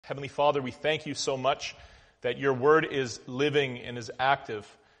Heavenly Father, we thank you so much that your word is living and is active.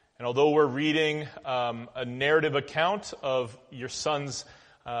 And although we're reading a narrative account of your son's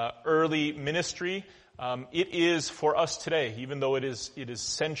early ministry, it is for us today, even though it is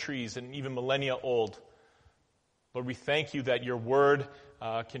centuries and even millennia old. Lord, we thank you that your word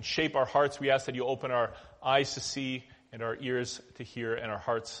can shape our hearts. We ask that you open our eyes to see and our ears to hear and our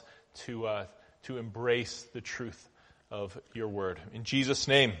hearts to embrace the truth of your word. In Jesus'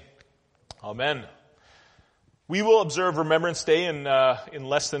 name, amen. We will observe Remembrance Day in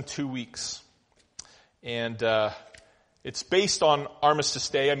less than 2 weeks. And it's based on Armistice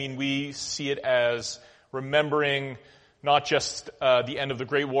Day. I mean, we see it as remembering not just the end of the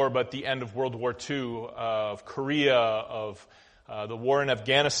Great War, but the end of World War II, of Korea, of the war in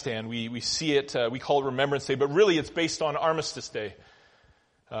Afghanistan. We see it, we call it Remembrance Day, but really it's based on Armistice Day.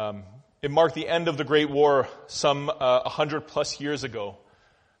 It marked the end of the Great War some 100 plus years ago.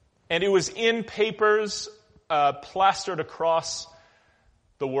 And it was in papers plastered across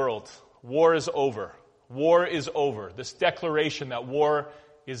the world. War is over. War is over. This declaration that war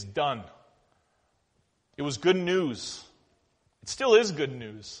is done. It was good news. It still is good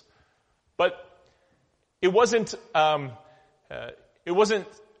news. But it wasn't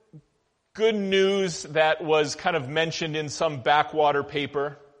good news that was kind of mentioned in some backwater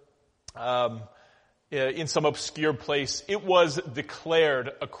paper, in some obscure place. It was declared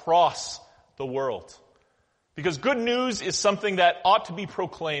across the world. Because good news is something that ought to be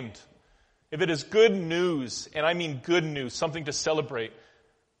proclaimed. If it is good news, and I mean good news, something to celebrate,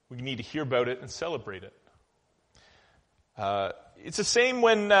 we need to hear about it and celebrate it. It's the same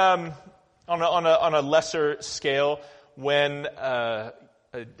when, on a lesser scale, when a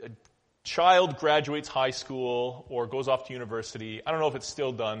child graduates high school or goes off to university. I don't know if it's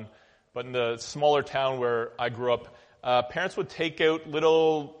still done, but in the smaller town where I grew up, parents would take out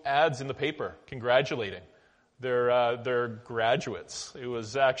little ads in the paper congratulating their graduates. It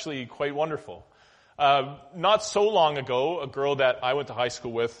was actually quite wonderful. Not so long ago, a girl that I went to high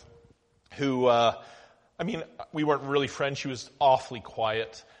school with, who, we weren't really friends. She was awfully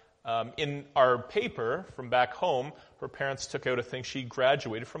quiet. In our paper from back home, her parents took out a thing. She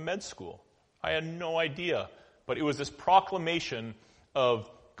graduated from med school. I had no idea. But it was this proclamation of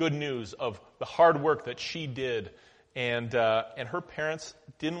good news, of the hard work that she did. And her parents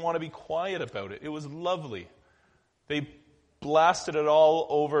didn't want to be quiet about it. It was lovely. They blasted it all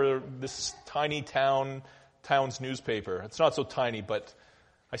over this tiny town's newspaper. It's not so tiny, but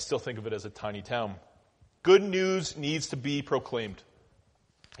I still think of it as a tiny town. Good news needs to be proclaimed.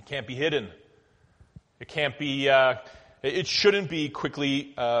 It can't be hidden. It can't be, it shouldn't be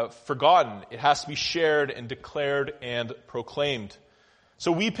quickly forgotten. It has to be shared and declared and proclaimed.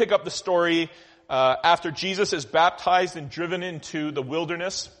 So we pick up the story after Jesus is baptized and driven into the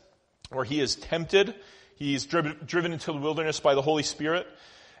wilderness, where he is tempted. He's driven into the wilderness by the Holy Spirit.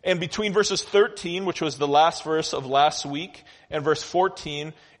 And between verses 13, which was the last verse of last week, and verse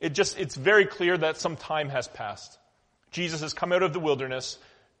 14, it's very clear that some time has passed. Jesus has come out of the wilderness.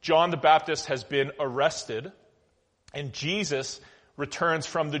 John the Baptist has been arrested. And Jesus returns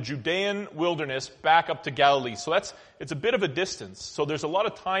from the Judean wilderness back up to Galilee. So it's a bit of a distance. So there's a lot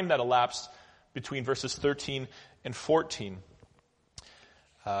of time that elapsed between verses 13 and 14.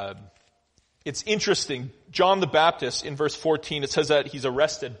 It's interesting. John the Baptist, in verse 14, it says that he's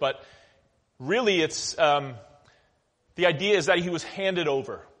arrested, but really it's, the idea is that he was handed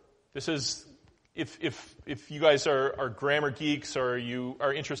over. This is, if you guys are grammar geeks or you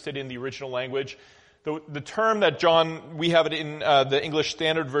are interested in the original language, the term that John, we have it in the English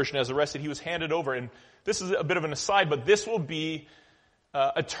Standard Version as arrested, he was handed over. And this is a bit of an aside, but this will be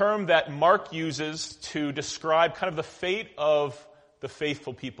a term that Mark uses to describe kind of the fate of the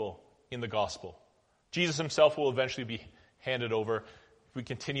faithful people in the gospel. Jesus himself will eventually be handed over. If we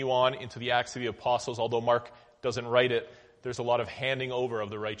continue on into the Acts of the Apostles, although Mark doesn't write it, there's a lot of handing over of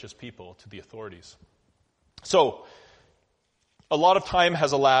the righteous people to the authorities. So, a lot of time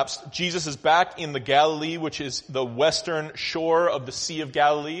has elapsed. Jesus is back in the Galilee, which is the western shore of the Sea of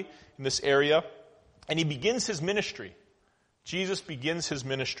Galilee, in this area, and he begins his ministry. Jesus begins his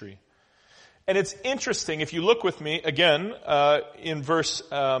ministry. And it's interesting, if you look with me again, in verse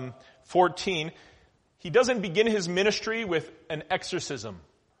 14, he doesn't begin his ministry with an exorcism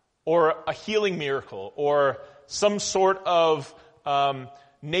or a healing miracle or some sort of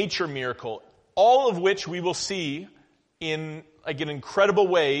nature miracle, all of which we will see in an incredible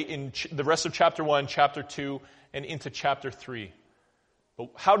way in the rest of chapter 1, chapter 2, and into chapter 3. But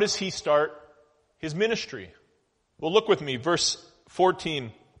how does he start his ministry? Well, look with me, verse 14.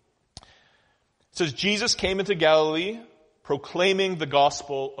 It says, Jesus came into Galilee proclaiming the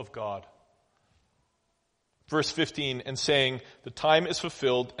gospel of God. Verse 15, and saying, the time is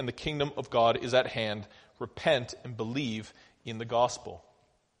fulfilled and the kingdom of God is at hand. Repent and believe in the gospel.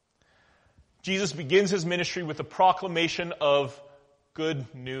 Jesus begins his ministry with a proclamation of good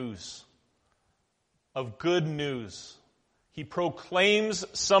news. Of good news. He proclaims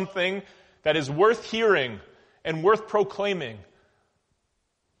something that is worth hearing and worth proclaiming.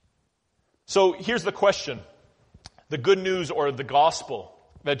 So here's the question. The good news or the gospel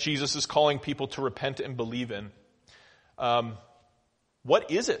that Jesus is calling people to repent and believe in. What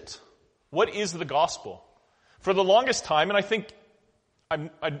is it? What is the gospel? For the longest time, and I think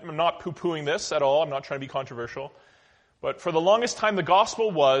I'm not poo-pooing this at all, I'm not trying to be controversial, but for the longest time the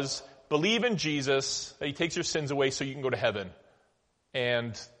gospel was believe in Jesus, that he takes your sins away so you can go to heaven.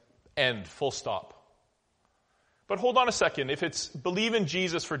 And end, full stop. But hold on a second, if it's believe in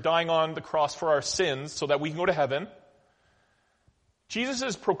Jesus for dying on the cross for our sins so that we can go to heaven, Jesus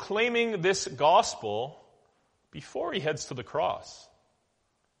is proclaiming this gospel before he heads to the cross.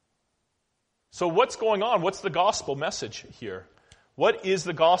 So what's going on? What's the gospel message here? What is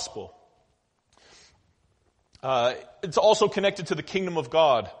the gospel? It's also connected to the kingdom of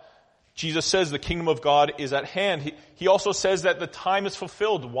God. Jesus says the kingdom of God is at hand. He also says that the time is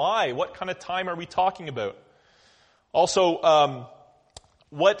fulfilled. Why? What kind of time are we talking about? Also,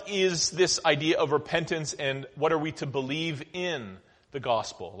 what is this idea of repentance and what are we to believe in the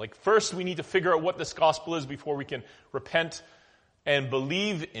gospel? Like first we need to figure out what this gospel is before we can repent and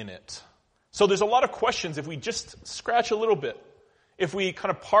believe in it. So there's a lot of questions if we just scratch a little bit. If we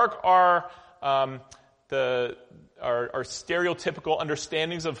kind of park our stereotypical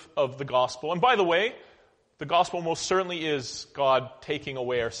understandings of the gospel. And by the way, the gospel most certainly is God taking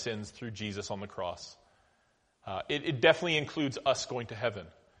away our sins through Jesus on the cross. It definitely includes us going to heaven.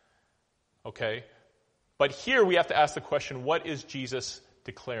 Okay? But here we have to ask the question, what is Jesus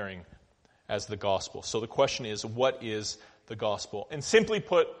declaring as the gospel? So the question is, what is the gospel? And simply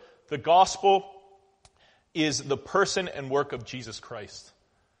put, the gospel is the person and work of Jesus Christ.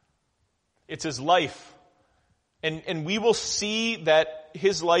 It's his life. And we will see that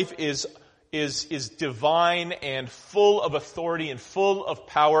his life is divine and full of authority and full of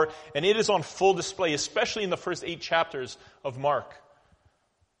power. And it is on full display, especially in the first 8 chapters of Mark.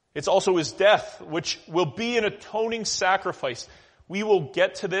 It's also his death, which will be an atoning sacrifice. We will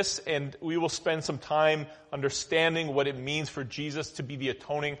get to this and we will spend some time understanding what it means for Jesus to be the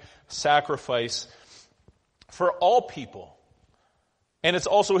atoning sacrifice for all people. And it's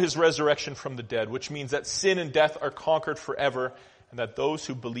also his resurrection from the dead, which means that sin and death are conquered forever and that those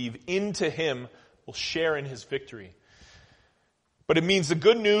who believe into him will share in his victory. But it means the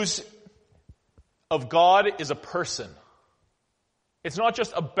good news of God is a person. It's not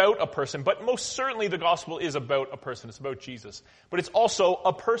just about a person, but most certainly the gospel is about a person. It's about Jesus. But it's also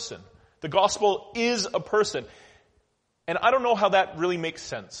a person. The gospel is a person. And I don't know how that really makes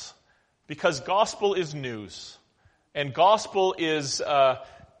sense. Because gospel is news. And gospel is a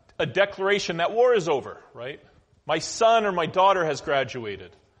declaration that war is over, right? My son or my daughter has graduated.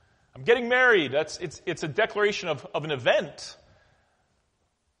 I'm getting married. It's a declaration of an event.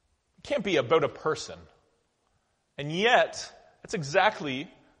 It can't be about a person. And yet, that's exactly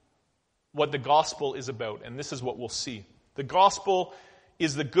what the gospel is about, and this is what we'll see. The gospel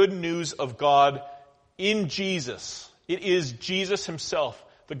is the good news of God in Jesus. It is Jesus himself.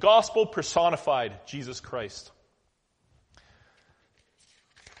 The gospel personified Jesus Christ.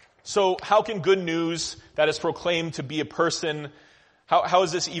 So how can good news that is proclaimed to be a person, how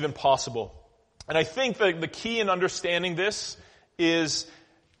is this even possible? And I think that the key in understanding this is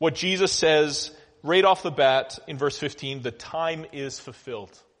what Jesus says right off the bat in verse 15, the time is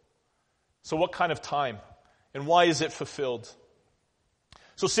fulfilled. So what kind of time? And why is it fulfilled?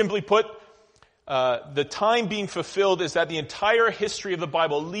 So simply put, the time being fulfilled is that the entire history of the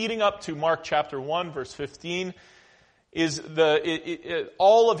Bible leading up to Mark chapter 1 verse 15 is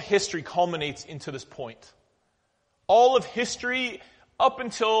all of history culminates into this point. All of history up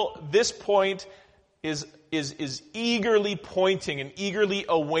until this point is eagerly pointing and eagerly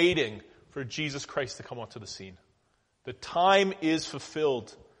awaiting for Jesus Christ to come onto the scene. The time is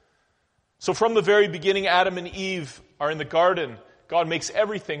fulfilled. So from the very beginning, Adam and Eve are in the garden. God makes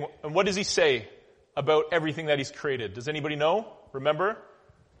everything. And what does he say about everything that he's created? Does anybody know? Remember?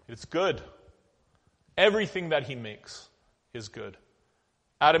 It's good. Everything that he makes is good.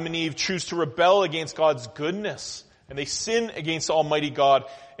 Adam and Eve choose to rebel against God's goodness, and they sin against Almighty God.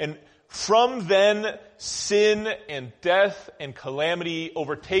 And from then, sin and death and calamity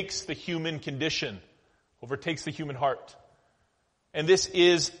overtakes the human condition, overtakes the human heart. And this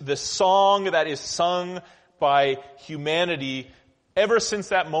is the song that is sung by humanity ever since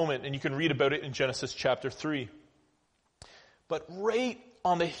that moment, and you can read about it in Genesis chapter 3. But right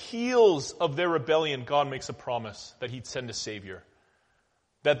on the heels of their rebellion, God makes a promise that he'd send a Savior.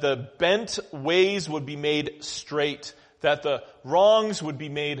 That the bent ways would be made straight. That the wrongs would be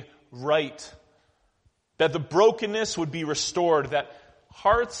made right. That the brokenness would be restored. That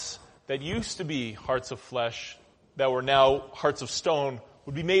hearts that used to be hearts of flesh, that were now hearts of stone,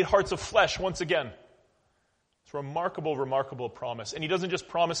 would be made hearts of flesh once again. It's a remarkable, remarkable promise. And he doesn't just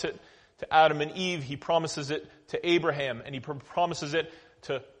promise it to Adam and Eve. He promises it to Abraham. And he promises it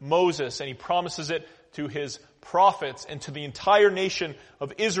to Moses. And he promises it to his prophets and to the entire nation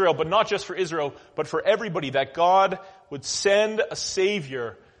of Israel. But not just for Israel, but for everybody. That God would send a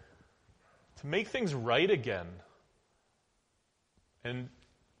Savior to make things right again. And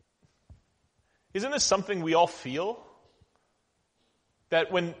isn't this something we all feel?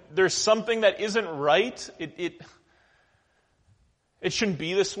 That when there's something that isn't right, it shouldn't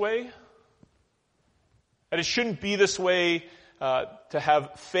be this way. That it shouldn't be this way to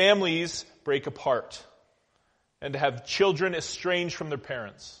have families break apart and to have children estranged from their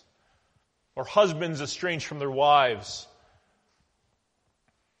parents or husbands estranged from their wives,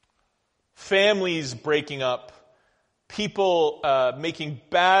 families breaking up, people making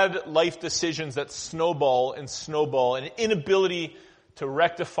bad life decisions that snowball, and an inability to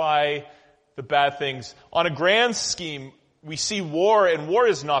rectify the bad things. On a grand scheme, we see war, and war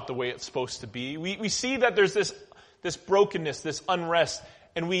is not the way it's supposed to be. We see that there's this brokenness, this unrest,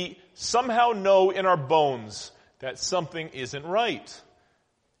 and we somehow know in our bones that something isn't right,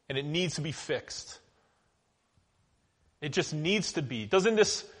 and it needs to be fixed. It just needs to be.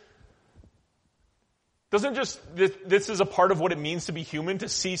 This is a part of what it means to be human, to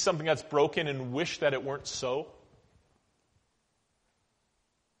see something that's broken and wish that it weren't so?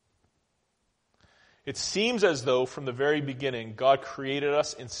 It seems as though from the very beginning, God created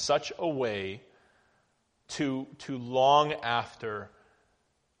us in such a way to long after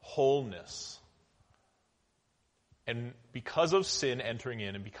wholeness. And because of sin entering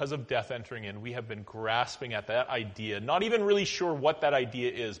in and because of death entering in, we have been grasping at that idea, not even really sure what that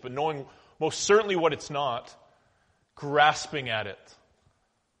idea is, but knowing most certainly what it's not, grasping at it.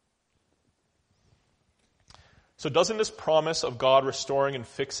 So doesn't this promise of God restoring and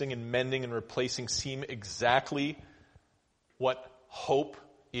fixing and mending and replacing seem exactly what hope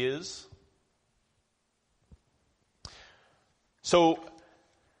is? So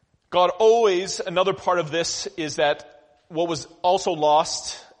God always, another part of this is that what was also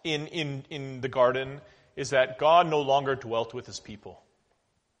lost in the garden is that God no longer dwelt with his people.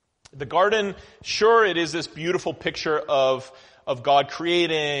 The garden, sure, it is this beautiful picture of God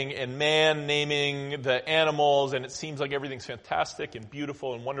creating and man naming the animals, and it seems like everything's fantastic and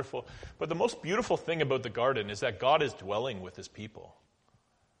beautiful and wonderful. But the most beautiful thing about the garden is that God is dwelling with his people.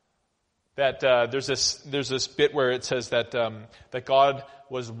 That there's this bit where it says that God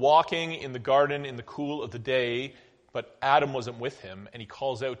was walking in the garden in the cool of the day, but Adam wasn't with him, and he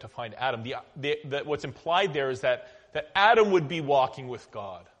calls out to find Adam. What's implied there is that Adam would be walking with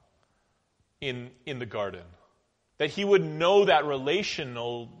God in the garden. That he would know that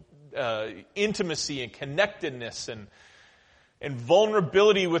relational intimacy and connectedness and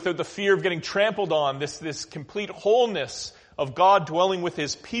vulnerability without the fear of getting trampled on, this complete wholeness of God dwelling with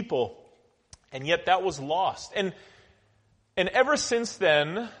his people. And yet that was lost. And ever since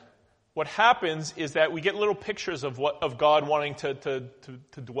then, what happens is that we get little pictures of God wanting to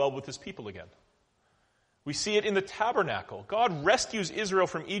dwell with his people again. We see it in the tabernacle. God rescues Israel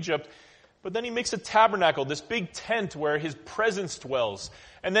from Egypt, but then he makes a tabernacle, this big tent where his presence dwells.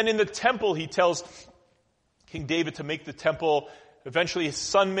 And then in the temple, he tells King David to make the temple. Eventually his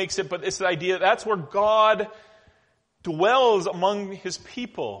son makes it, but it's the idea, that's where God dwells among his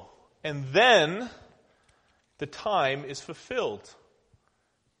people. And then the time is fulfilled.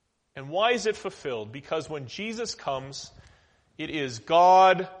 And why is it fulfilled? Because when Jesus comes, it is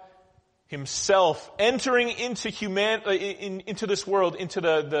God himself entering into into this world, into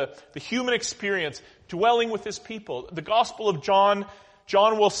the human experience, dwelling with his people. The Gospel of John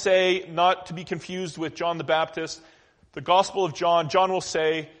will say, not to be confused with John the Baptist, the Gospel of John will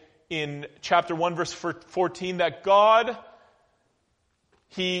say in chapter 1 verse 14 that God,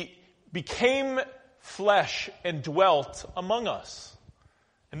 he became flesh and dwelt among us.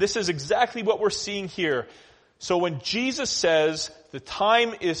 And this is exactly what we're seeing here. So when Jesus says the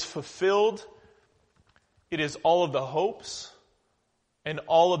time is fulfilled, it is all of the hopes and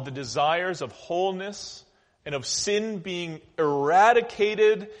all of the desires of wholeness and of sin being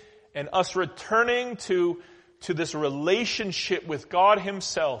eradicated and us returning to this relationship with God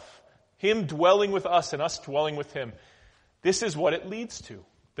himself, Him dwelling with us and us dwelling with Him. This is what it leads to.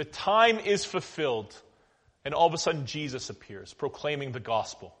 The time is fulfilled, and all of a sudden Jesus appears, proclaiming the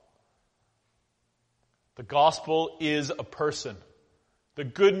gospel. The gospel is a person. The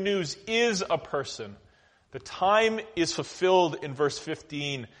good news is a person. The time is fulfilled in verse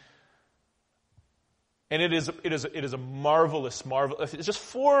 15. And it is a marvelous. It's just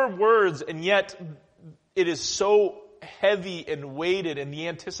 4 words, and yet it is so heavy and weighted, and the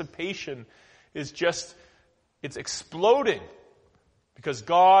anticipation is just, it's exploding. Because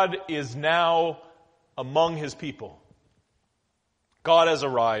God is now among His people. God has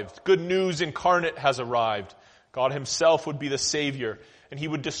arrived. Good news incarnate has arrived. God Himself would be the Savior. And He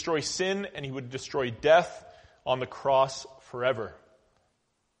would destroy sin and He would destroy death on the cross forever.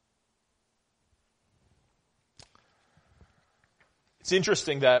 It's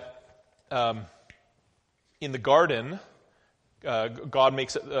interesting that in the garden, God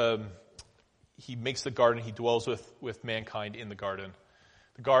makes He makes the garden, He dwells with mankind in the garden.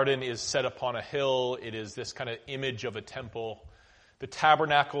 The garden is set upon a hill. It is this kind of image of a temple. The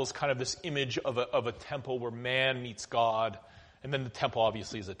tabernacle is kind of this image of a temple where man meets God. And then the temple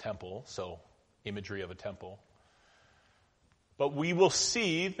obviously is a temple, so imagery of a temple. But we will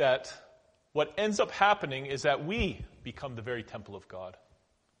see that what ends up happening is that we become the very temple of God.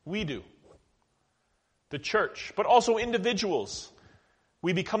 We do. The church, but also individuals.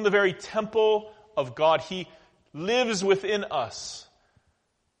 We become the very temple of God. He lives within us.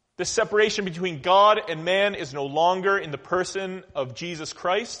 The separation between God and man is no longer in the person of Jesus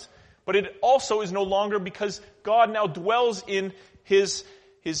Christ, but it also is no longer because God now dwells in His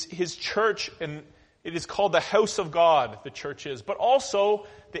church, and it is called the house of God, the church is. But also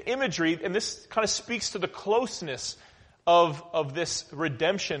the imagery, and this kind of speaks to the closeness of this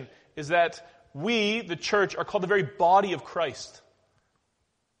redemption, is that we, the church, are called the very body of Christ.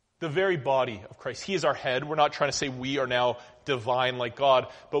 The very body of Christ. He is our head. We're not trying to say we are now divine like God,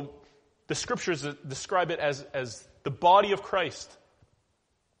 but the scriptures describe it as the body of Christ.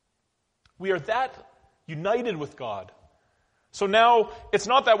 We are that united with God. So now, it's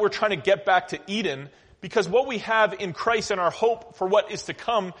not that we're trying to get back to Eden, because what we have in Christ and our hope for what is to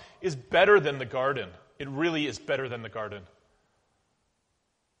come is better than the garden. It really is better than the garden.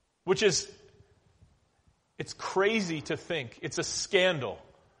 Which is, it's crazy to think, it's a scandal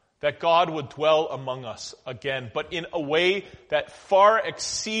that God would dwell among us again, but in a way that far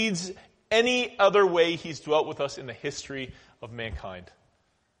exceeds any other way He's dwelt with us in the history of mankind.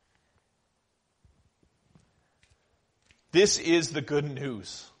 This is the good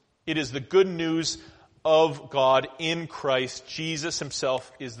news. It is the good news of God in Christ. Jesus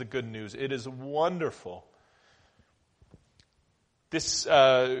Himself is the good news. It is wonderful. This,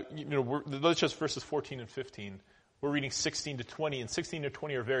 let's just verses 14 and 15. We're reading 16 to 20, and 16 to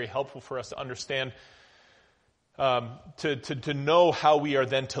 20 are very helpful for us to understand, to know how we are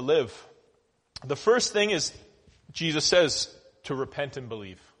then to live. The first thing is, Jesus says, to repent and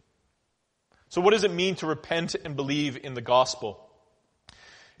believe. So what does it mean to repent and believe in the gospel?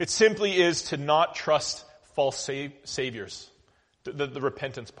 It simply is to not trust false saviors. The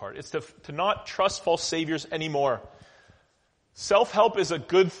repentance part. It's to not trust false saviors anymore. Self-help is a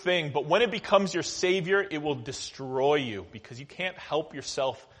good thing, but when it becomes your savior, it will destroy you because you can't help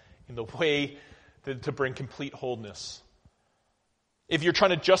yourself in the way to bring complete wholeness. If you're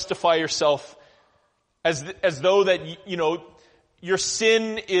trying to justify yourself as though that, your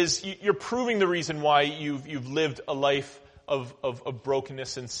sin is, you're proving the reason why you've lived a life of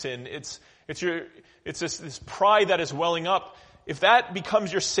brokenness and sin. It's this pride that is welling up. If that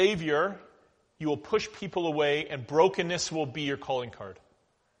becomes your savior, you will push people away, and brokenness will be your calling card.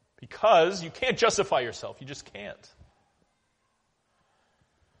 Because you can't justify yourself. You just can't.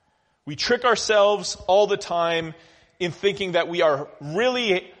 We trick ourselves all the time in thinking that we are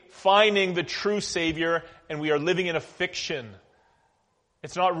really finding the true Savior, and we are living in a fiction.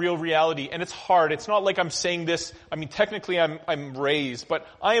 It's not real reality, and it's hard. It's not like I'm saying this. I mean, technically I'm raised, but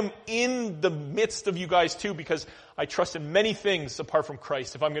I am in the midst of you guys too, because I trust in many things apart from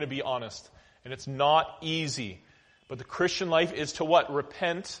Christ, if I'm going to be honest. And it's not easy. But the Christian life is to what?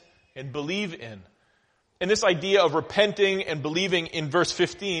 Repent and believe in. And this idea of repenting and believing in verse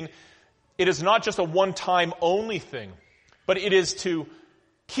 15, it is not just a one-time only thing, but it is to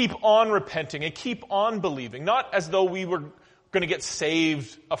keep on repenting and keep on believing. Not as though we were going to get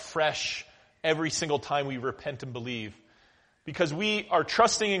saved afresh every single time we repent and believe. Because we are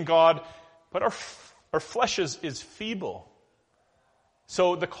trusting in God, but our flesh is feeble.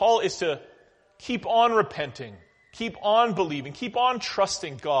 So the call is to keep on repenting, keep on believing, keep on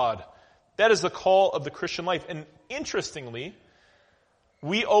trusting God. That is the call of the Christian life. And interestingly,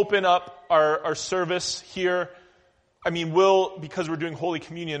 we open up our service here. Because we're doing Holy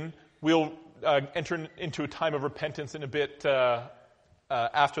Communion, we'll enter into a time of repentance in a bit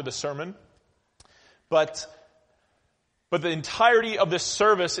after the sermon. But the entirety of this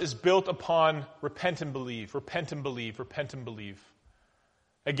service is built upon repent and believe, repent and believe, repent and believe.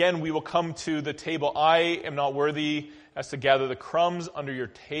 Again, we will come to the table. I am not worthy as to gather the crumbs under your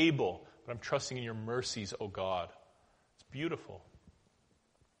table, but I'm trusting in your mercies, O God. It's beautiful.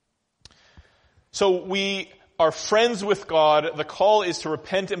 So we are friends with God. The call is to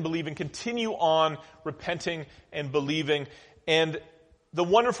repent and believe and continue on repenting and believing. And the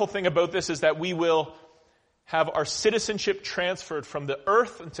wonderful thing about this is that we will have our citizenship transferred from the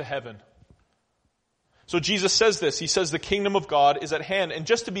earth into heaven. So Jesus says this. He says the kingdom of God is at hand. And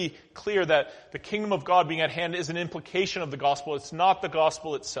just to be clear that the kingdom of God being at hand is an implication of the gospel. It's not the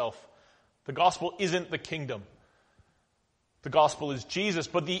gospel itself. The gospel isn't the kingdom. The gospel is Jesus.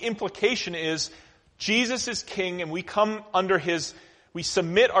 But the implication is Jesus is king and we come under we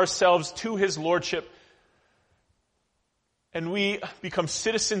submit ourselves to his lordship and we become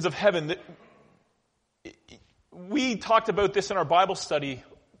citizens of heaven. We talked about this in our Bible study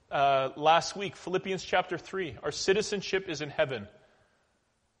last week, Philippians chapter 3. Our citizenship is in heaven.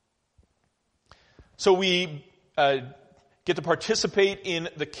 So we get to participate in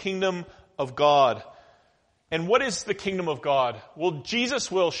the kingdom of God. And what is the kingdom of God? Well,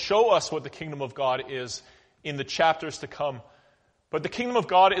 Jesus will show us what the kingdom of God is in the chapters to come. But the kingdom of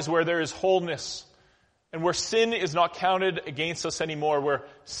God is where there is wholeness and where sin is not counted against us anymore, where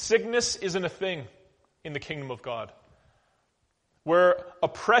sickness isn't a thing in the kingdom of God, where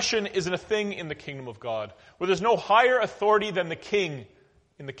oppression isn't a thing in the kingdom of God, where there's no higher authority than the king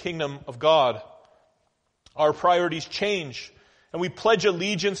in the kingdom of God. Our priorities change, and we pledge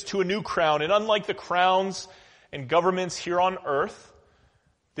allegiance to a new crown. And unlike the crowns and governments here on earth,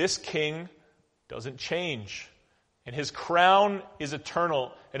 this king doesn't change. And his crown is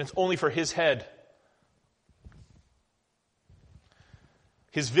eternal, and it's only for his head.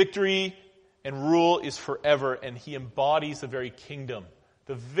 His victory and rule is forever, and he embodies the very kingdom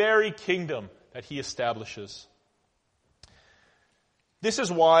that he establishes. This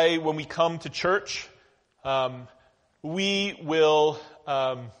is why when we come to church, we will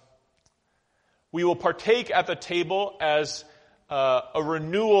partake at the table as a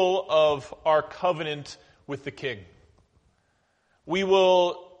renewal of our covenant with the King. We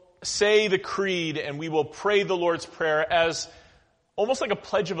will say the creed and we will pray the Lord's Prayer as almost like a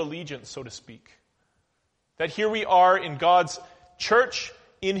pledge of allegiance, so to speak. That here we are in God's church,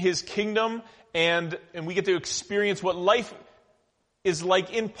 in his kingdom, and we get to experience what life is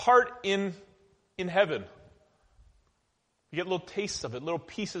like in part in heaven. We get little tastes of it, little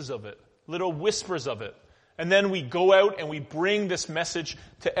pieces of it, little whispers of it. And then we go out and we bring this message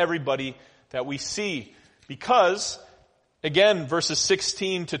to everybody that we see. Because, again, verses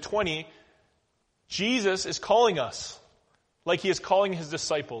 16 to 20, Jesus is calling us like he is calling his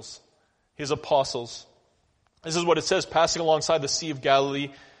disciples, his apostles. This is what it says. Passing alongside the Sea of Galilee,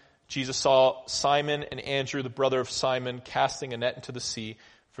 Jesus saw Simon and Andrew, the brother of Simon, casting a net into the sea,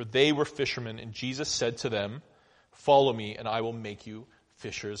 for they were fishermen. And Jesus said to them, "Follow me, and I will make you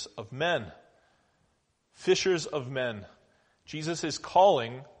fishers of men." Fishers of men. Jesus is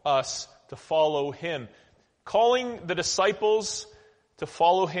calling us to follow him. Calling the disciples to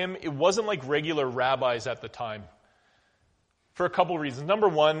follow him, it wasn't like regular rabbis at the time. For a couple of reasons. Number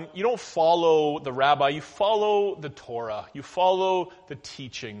one, you don't follow the rabbi, you follow the Torah. You follow the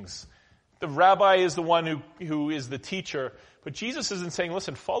teachings. The rabbi is the one who is the teacher. But Jesus isn't saying,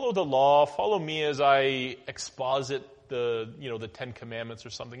 listen, follow the law, follow me as I exposit the 10 Commandments or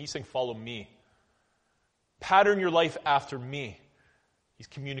something. He's saying, follow me. Pattern your life after me. He's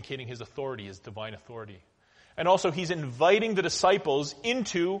communicating his authority, his divine authority. And also, he's inviting the disciples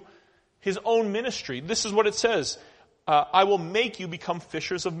into his own ministry. This is what it says. I will make you become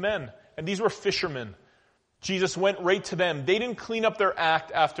fishers of men. And these were fishermen. Jesus went right to them. They didn't clean up their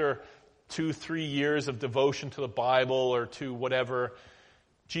act after 2-3 years of devotion to the Bible or to whatever.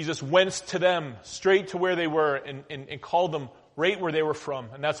 Jesus went to them, straight to where they were, and called them right where they were from.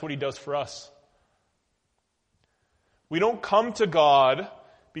 And that's what he does for us. We don't come to God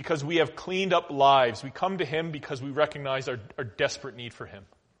because we have cleaned up lives. We come to him because we recognize our desperate need for him.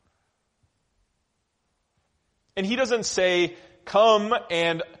 And he doesn't say, come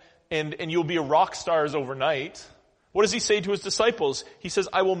and you'll be a rock stars overnight. What does he say to his disciples? He says,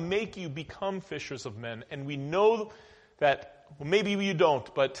 I will make you become fishers of men. And we know that, well, maybe you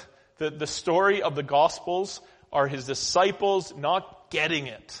don't, but the story of the Gospels are his disciples not getting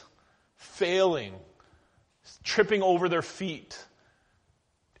it, failing, tripping over their feet,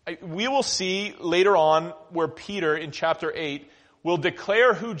 We will see later on where Peter, in chapter 8, will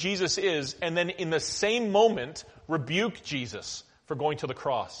declare who Jesus is, and then in the same moment rebuke Jesus for going to the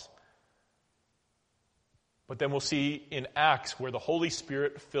cross. But then we'll see in Acts where the Holy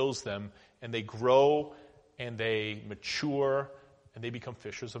Spirit fills them, and they grow, and they mature, and they become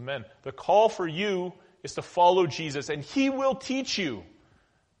fishers of men. The call for you is to follow Jesus, and He will teach you.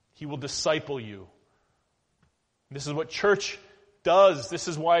 He will disciple you. This is what church does. This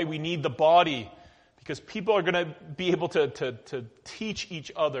is why we need the body, because people are going to be able to teach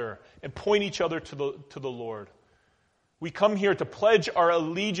each other and point each other to the Lord. We come here to pledge our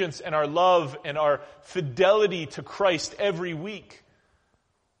allegiance and our love and our fidelity to Christ every week.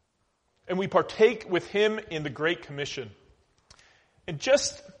 And we partake with Him in the Great Commission. And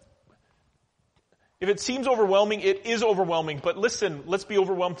just, if it seems overwhelming, it is overwhelming. But listen, let's be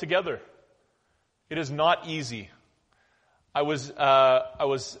overwhelmed together. It is not easy. I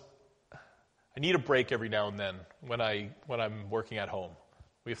need a break every now and then when I'm working at home.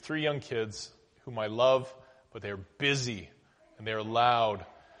 We have 3 young kids whom I love, but they're busy and they're loud.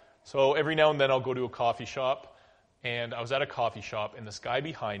 So every now and then I'll go to a coffee shop, and I was at a coffee shop, and this guy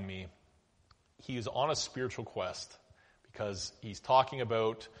behind me, he is on a spiritual quest because he's talking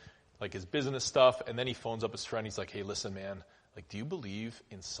about like his business stuff, and then he phones up his friend. He's like, "Hey, listen, man, like, do you believe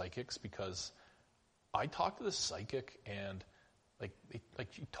in psychics? Because I talked to this psychic, and like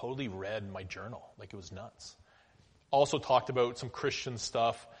she totally read my journal. Like, it was nuts." Also talked about some Christian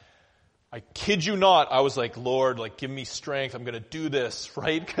stuff. I kid you not, I was like, "Lord, like, give me strength. I'm going to do this,"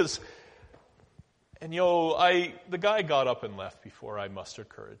 right? And the guy got up and left before I mustered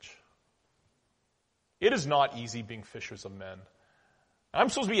courage. It is not easy being fishers of men. I'm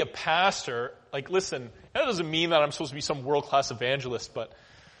supposed to be a pastor. Like, listen, that doesn't mean that I'm supposed to be some world-class evangelist, but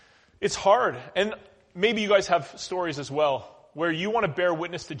it's hard. And maybe you guys have stories as well where you want to bear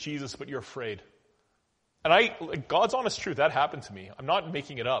witness to Jesus, but you're afraid. And God's honest truth, that happened to me. I'm not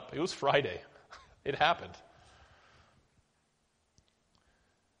making it up. It was Friday. It happened.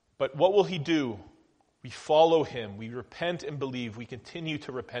 But what will He do? We follow Him. We repent and believe. We continue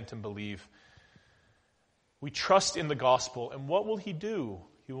to repent and believe. We trust in the gospel. And what will He do?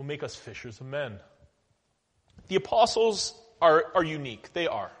 He will make us fishers of men. The apostles are unique. They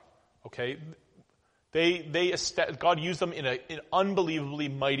are. Okay? God used them in an unbelievably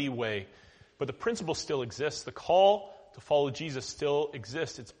mighty way. But the principle still exists. The call to follow Jesus still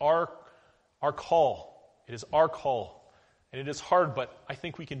exists. It's our call. It is our call. And it is hard, but I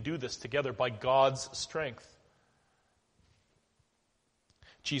think we can do this together by God's strength.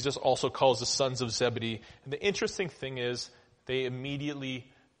 Jesus also calls the sons of Zebedee. And the interesting thing is, they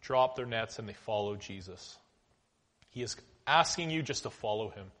immediately drop their nets and they follow Jesus. He is asking you just to follow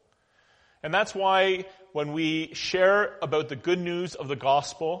Him. And that's why when we share about the good news of the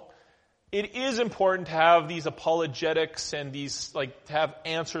gospel, it is important to have these apologetics and these, to have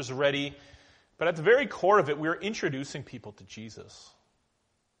answers ready. But at the very core of it, we're introducing people to Jesus.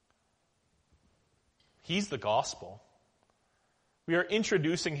 He's the gospel. We are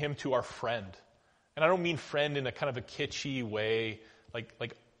introducing Him to our friend. And I don't mean friend in a kind of a kitschy way,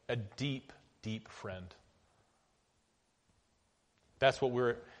 like a deep, deep friend. That's what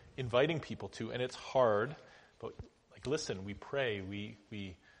we're inviting people to. And it's hard, but listen, we pray,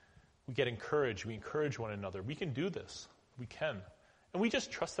 we get encouraged, we encourage one another. We can do this. We can. And we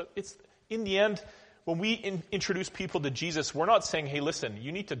just trust that it's, in the end, when we introduce people to Jesus, we're not saying, "Hey, listen,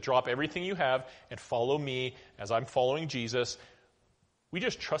 you need to drop everything you have and follow me as I'm following Jesus." We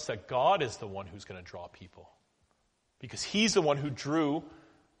just trust that God is the one who's going to draw people. Because He's the one who drew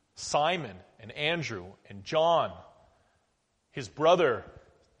Simon and Andrew and John, his brother,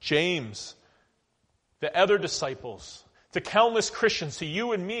 James, the other disciples, to countless Christians, to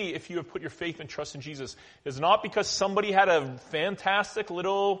you and me, if you have put your faith and trust in Jesus. It's not because somebody had a fantastic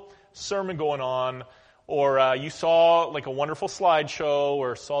little sermon going on, or you saw a wonderful slideshow,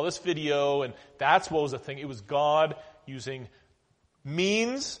 or saw this video, and that's what was the thing. It was God using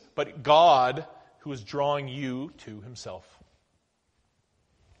means, but God who is drawing you to Himself.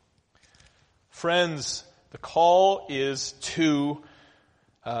 Friends, the call is to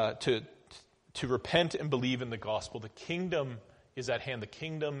repent and believe in the gospel. The kingdom is at hand. The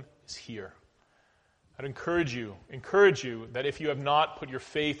kingdom is here. I'd encourage you that if you have not put your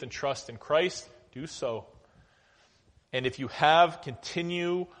faith and trust in Christ, do so. And if you have,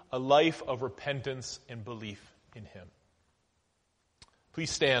 continue a life of repentance and belief in Him. Please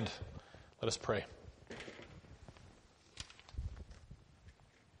stand. Let us pray.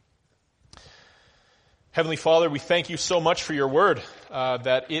 Heavenly Father, we thank You so much for Your word,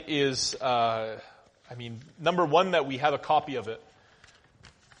 that it is, number one, that we have a copy of it.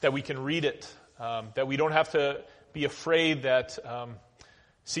 that we can read it, that we don't have to be afraid that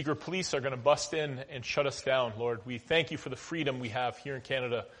secret police are going to bust in and shut us down. Lord, we thank you for the freedom we have here in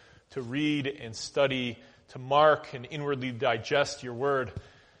Canada to read and study, to mark and inwardly digest your word.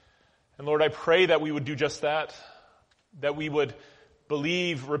 And Lord, I pray that we would do just that we would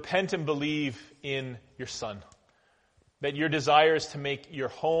believe, repent and believe in your Son, that your desire is to make your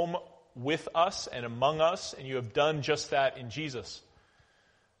home with us and among us, and you have done just that in Jesus.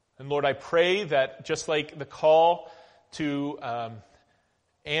 And Lord, I pray that just like the call to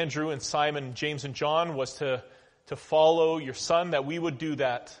Andrew and Simon, James and John was to follow your Son, that we would do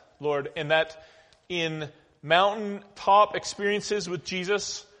that, Lord, and that in mountaintop experiences with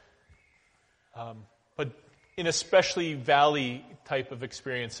Jesus, but in especially valley type of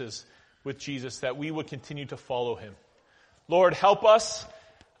experiences with Jesus, that we would continue to follow him. Lord, help us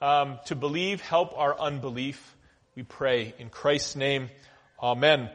to believe, help our unbelief, we pray. In Christ's name, amen.